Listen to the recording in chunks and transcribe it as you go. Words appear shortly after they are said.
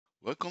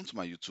Welcome to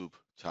my YouTube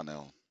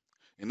channel.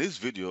 In this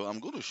video, I'm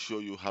going to show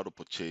you how to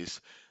purchase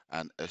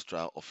an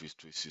extra Office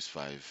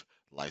 365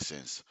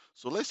 license.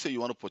 So let's say you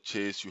want to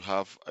purchase,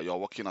 you're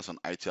working as an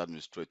IT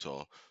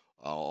administrator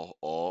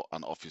or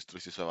an Office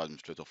 365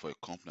 administrator for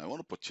a company. I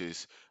want to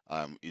purchase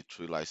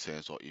E3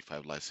 license or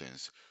E5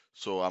 license.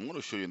 So I'm going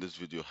to show you in this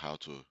video how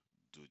to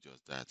do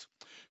just that.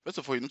 First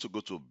of all, you need to go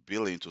to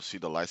billing to see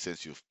the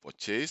license you've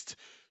purchased.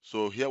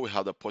 So here we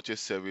have the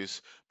purchase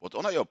service, but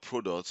under your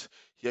product,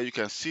 here you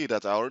can see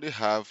that I already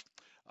have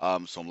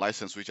some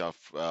license which I've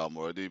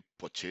already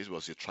purchased. It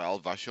was a trial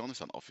version.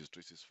 It's an Office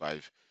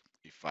 365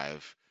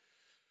 E5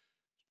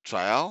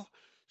 trial.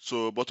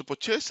 So, but to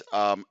purchase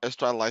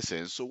extra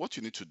license, so what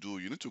you need to do,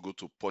 you need to go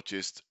to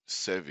purchased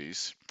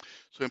service.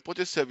 So in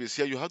purchase service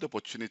here, you have the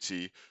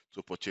opportunity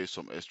to purchase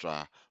some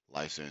extra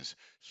license.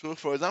 So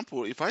for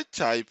example, if I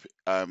type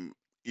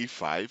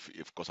E5,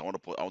 if course I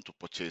want to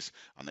purchase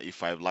an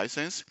E5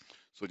 license,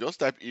 so just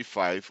type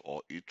E5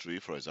 or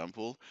E3 for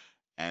example,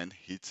 and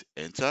hit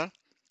enter.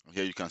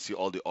 Here you can see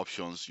all the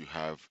options you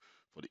have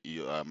for the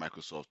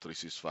Microsoft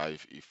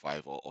 365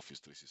 E5 or Office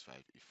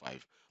 365 E5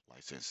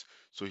 license.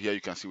 So here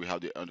you can see we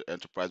have the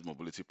Enterprise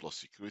Mobility Plus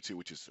Security,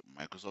 which is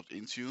Microsoft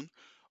Intune,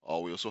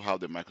 or we also have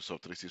the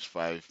Microsoft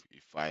 365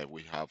 E5.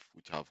 Which have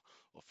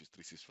Office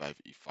 365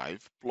 E5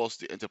 plus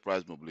the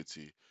Enterprise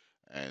Mobility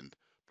and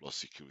Plus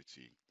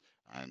Security,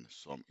 and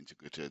some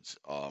integrated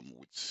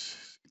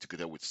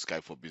with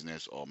Skype for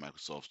Business or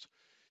Microsoft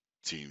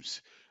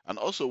Teams. And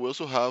also we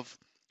also have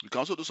you can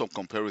also do some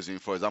comparison.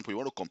 For example, you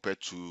want to compare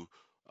two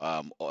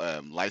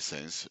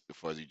license.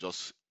 Before you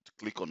just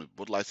click on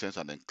both license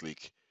and then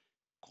click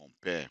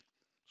compare.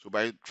 So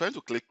by trying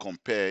to click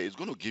compare, it's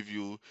going to give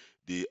you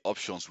the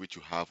options which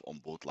you have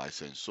on both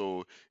license.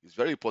 So it's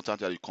very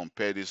important that you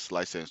compare this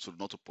license so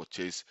not to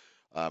purchase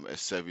a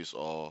service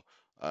or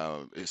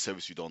a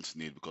service you don't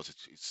need, because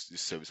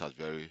this service is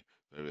very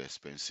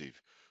expensive.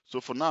 So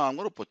for now, I'm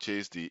going to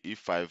purchase the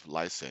E5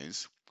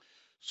 license.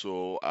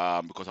 So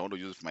because I want to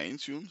use it for my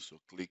Intune, so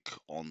click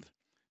on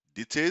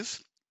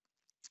details.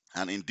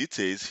 And in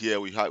details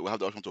here, we have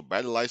the option to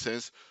buy the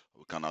license.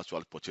 We can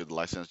actually purchase the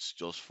license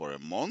just for a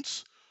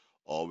month,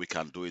 or we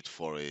can do it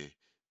for a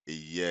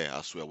year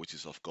as well, which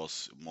is of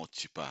course more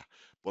cheaper.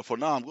 But for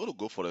now, I'm going to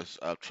go for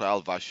a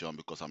trial version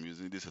because I'm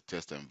using this as a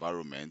test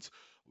environment.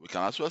 We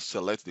can as well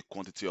select the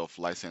quantity of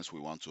license we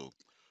want to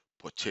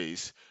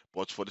purchase.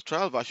 But for the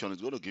trial version,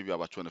 it's going to give you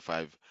about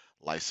 25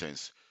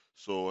 license.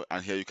 So,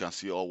 and here you can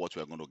see all what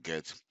we are going to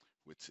get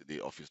with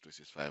the Office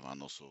 365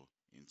 and also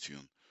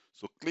Intune.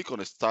 So click on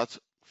the start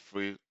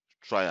free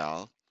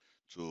trial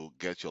to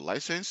get your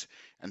license.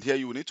 And here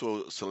you will need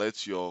to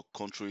select your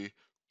country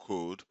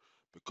code,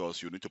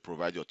 because you need to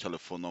provide your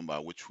telephone number,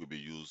 which will be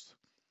used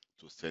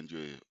to send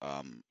you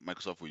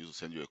Microsoft will use to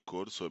send you a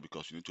code. So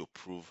because you need to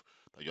prove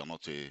that you're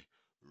not a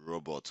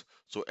robot.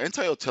 So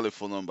enter your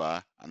telephone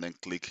number and then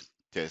click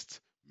test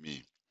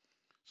me.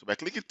 So by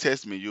clicking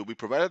test me, you'll be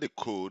provided a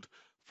code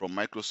from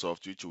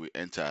Microsoft which you will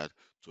enter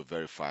to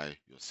verify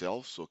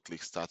yourself. So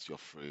click start your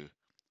free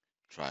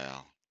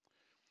trial.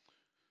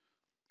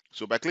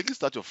 So by clicking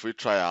start your free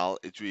trial,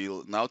 it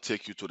will now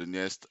take you to the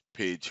next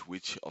page,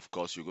 which of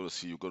course you're going to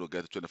see you're going to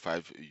get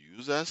 25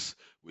 users.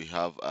 We're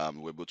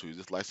able to use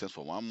this license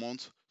for 1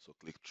 month. So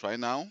click try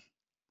now.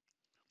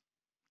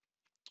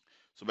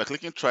 So by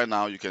clicking try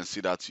now, you can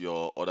see that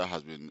your order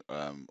has been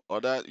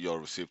ordered,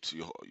 your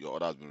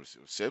order has been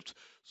received.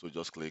 So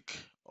just click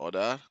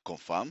order,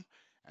 confirm,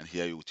 and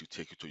here it will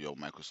take you to your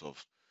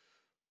Microsoft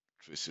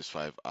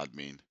 365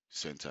 admin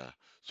center.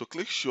 So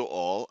click show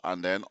all,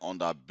 and then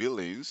under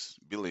billing,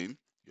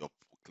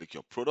 click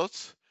your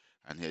products,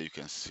 and here you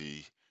can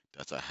see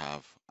that I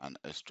have an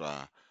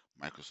extra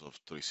Microsoft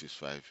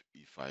 365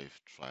 E5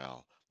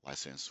 trial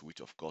license,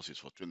 which of course is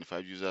for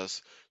 25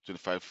 users,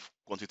 25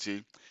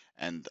 quantity,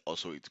 and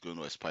also it's going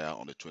to expire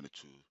on the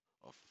 22nd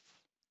of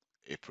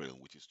April,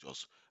 which is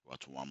just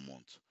about 1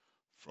 month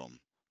from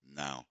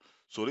now.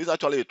 So this is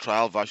actually a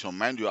trial version.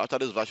 Mind you, after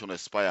this version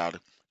expired,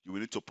 you will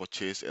need to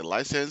purchase a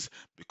license,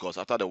 because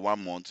after the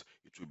 1 month,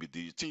 it will be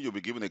the thing you'll be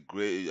given a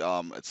great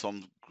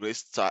some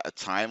grace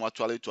time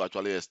actually to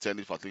actually extend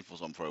it for at least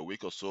for a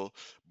week or so.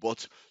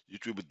 But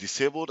it will be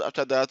disabled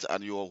after that,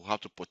 and you will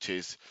have to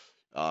purchase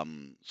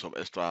some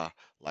extra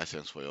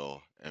license for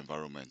your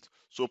environment.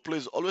 So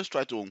please always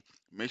try to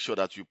make sure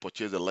that you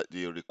purchase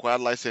the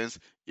required license.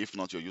 If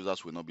not, your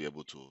users will not be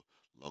able to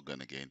log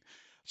in again.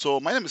 So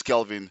my name is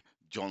Kelvin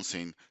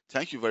Johnson.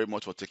 Thank you very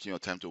much for taking your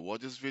time to watch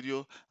this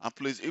video. And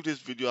please, if this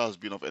video has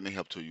been of any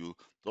help to you,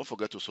 don't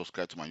forget to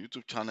subscribe to my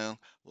YouTube channel,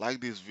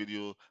 like this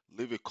video,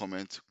 leave a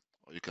comment,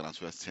 or you can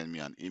as well send me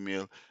an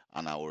email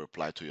and I will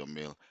reply to your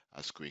mail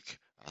as quick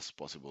as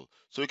possible.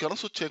 So you can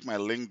also check my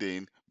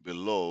LinkedIn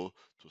below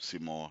to see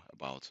more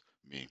about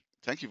me.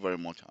 Thank you very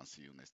much and see you next.